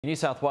New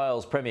South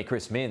Wales Premier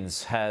Chris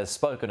Minns has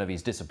spoken of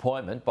his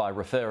disappointment by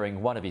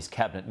referring one of his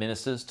cabinet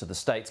ministers to the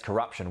state's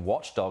corruption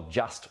watchdog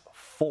just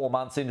 4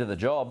 months into the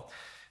job.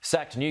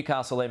 Sacked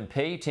Newcastle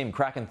MP Tim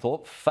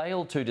Crakanthorp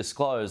failed to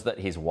disclose that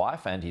his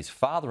wife and his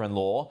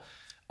father-in-law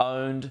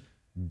owned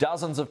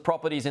dozens of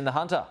properties in the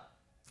Hunter.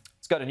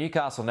 Let's go to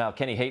Newcastle now.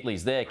 Kenny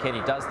Heatley's there.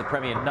 Kenny, does the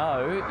Premier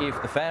know if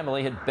the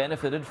family had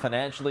benefited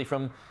financially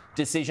from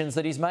decisions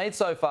that he's made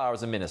so far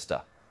as a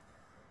minister?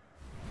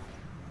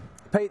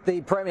 Pete,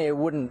 the Premier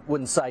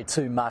wouldn't say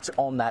too much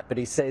on that, but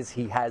he says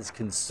he has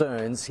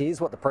concerns. Here's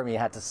what the Premier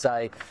had to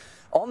say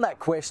on that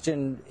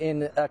question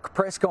in a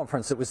press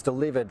conference that was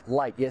delivered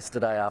late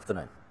yesterday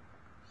afternoon.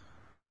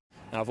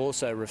 I've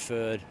also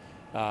referred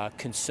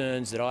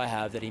concerns that I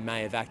have that he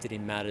may have acted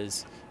in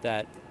matters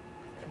that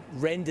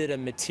rendered a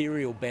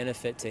material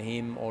benefit to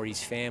him or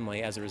his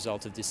family as a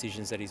result of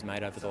decisions that he's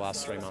made over the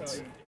last 3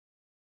 months.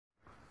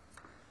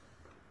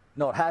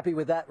 Not happy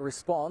with that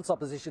response,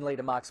 Opposition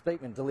Leader Mark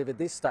Speakman delivered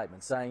this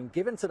statement saying,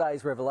 given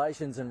today's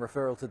revelations and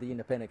referral to the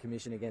Independent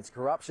Commission against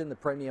Corruption, the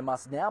Premier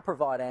must now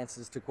provide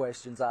answers to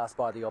questions asked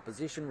by the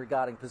opposition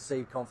regarding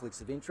perceived conflicts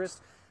of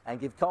interest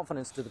and give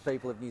confidence to the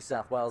people of New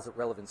South Wales that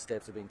relevant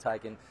steps have been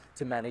taken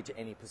to manage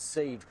any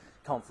perceived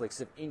conflicts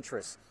of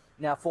interest.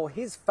 Now, for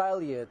his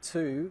failure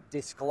to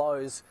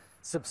disclose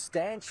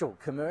substantial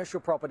commercial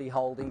property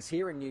holdings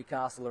here in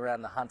Newcastle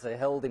around the Hunter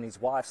held in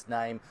his wife's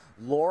name,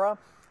 Laura,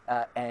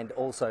 and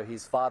also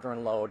his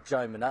father-in-law,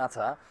 Joe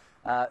Manata.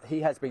 He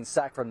has been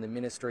sacked from the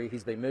ministry.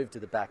 He's been moved to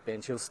the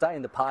backbench. He'll stay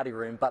in the party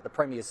room, but the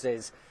Premier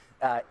says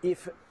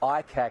if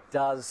ICAC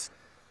does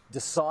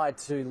decide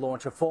to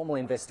launch a formal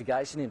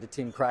investigation into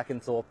Tim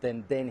Crakanthorp,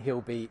 then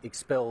he'll be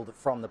expelled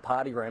from the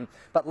party room.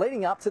 But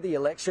leading up to the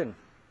election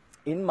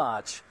in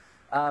March,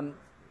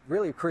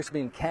 really Chris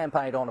Minns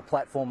campaigned on a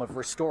platform of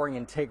restoring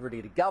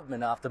integrity to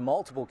government after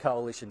multiple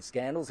coalition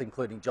scandals,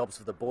 including Jobs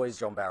for the Boys,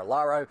 John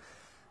Barilaro,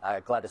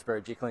 Gladys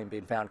Berejiklian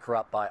being found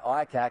corrupt by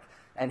ICAC.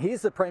 And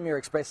here's the Premier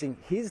expressing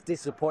his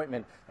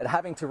disappointment at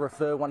having to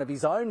refer one of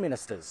his own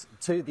ministers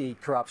to the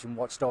corruption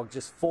watchdog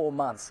just 4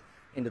 months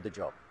into the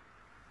job.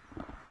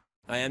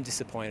 I am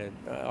disappointed.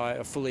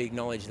 I fully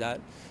acknowledge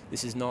that.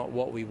 This is not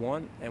what we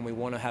want, and we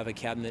want to have a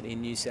cabinet in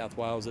New South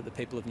Wales that the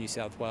people of New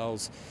South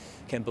Wales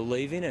can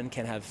believe in and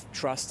can have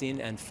trust in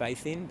and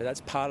faith in. But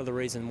that's part of the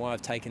reason why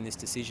I've taken this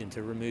decision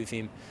to remove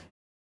him.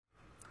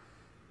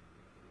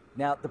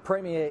 Now, the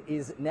Premier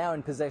is now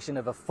in possession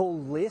of a full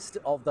list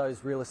of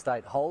those real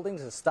estate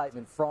holdings. A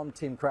statement from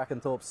Tim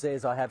Crakanthorp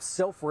says, I have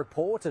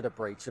self-reported a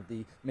breach of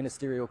the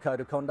Ministerial Code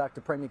of Conduct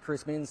to Premier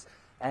Chris Minns,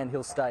 and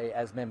he'll stay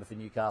as member for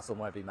Newcastle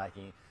and won't be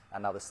making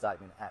another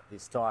statement at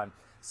this time.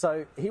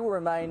 So he will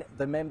remain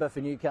the member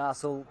for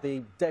Newcastle.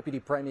 The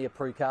Deputy Premier,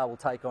 Prue Carr, will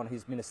take on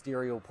his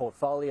ministerial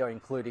portfolio,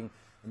 including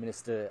the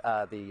Minister,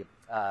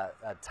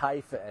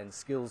 TAFE and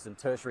Skills and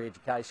Tertiary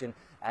Education,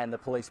 and the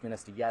Police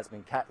Minister,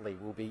 Yasmin Catley,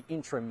 will be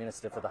interim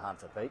minister for the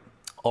Hunter, Pete.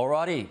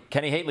 Alrighty,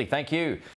 Kenny Heatley, thank you.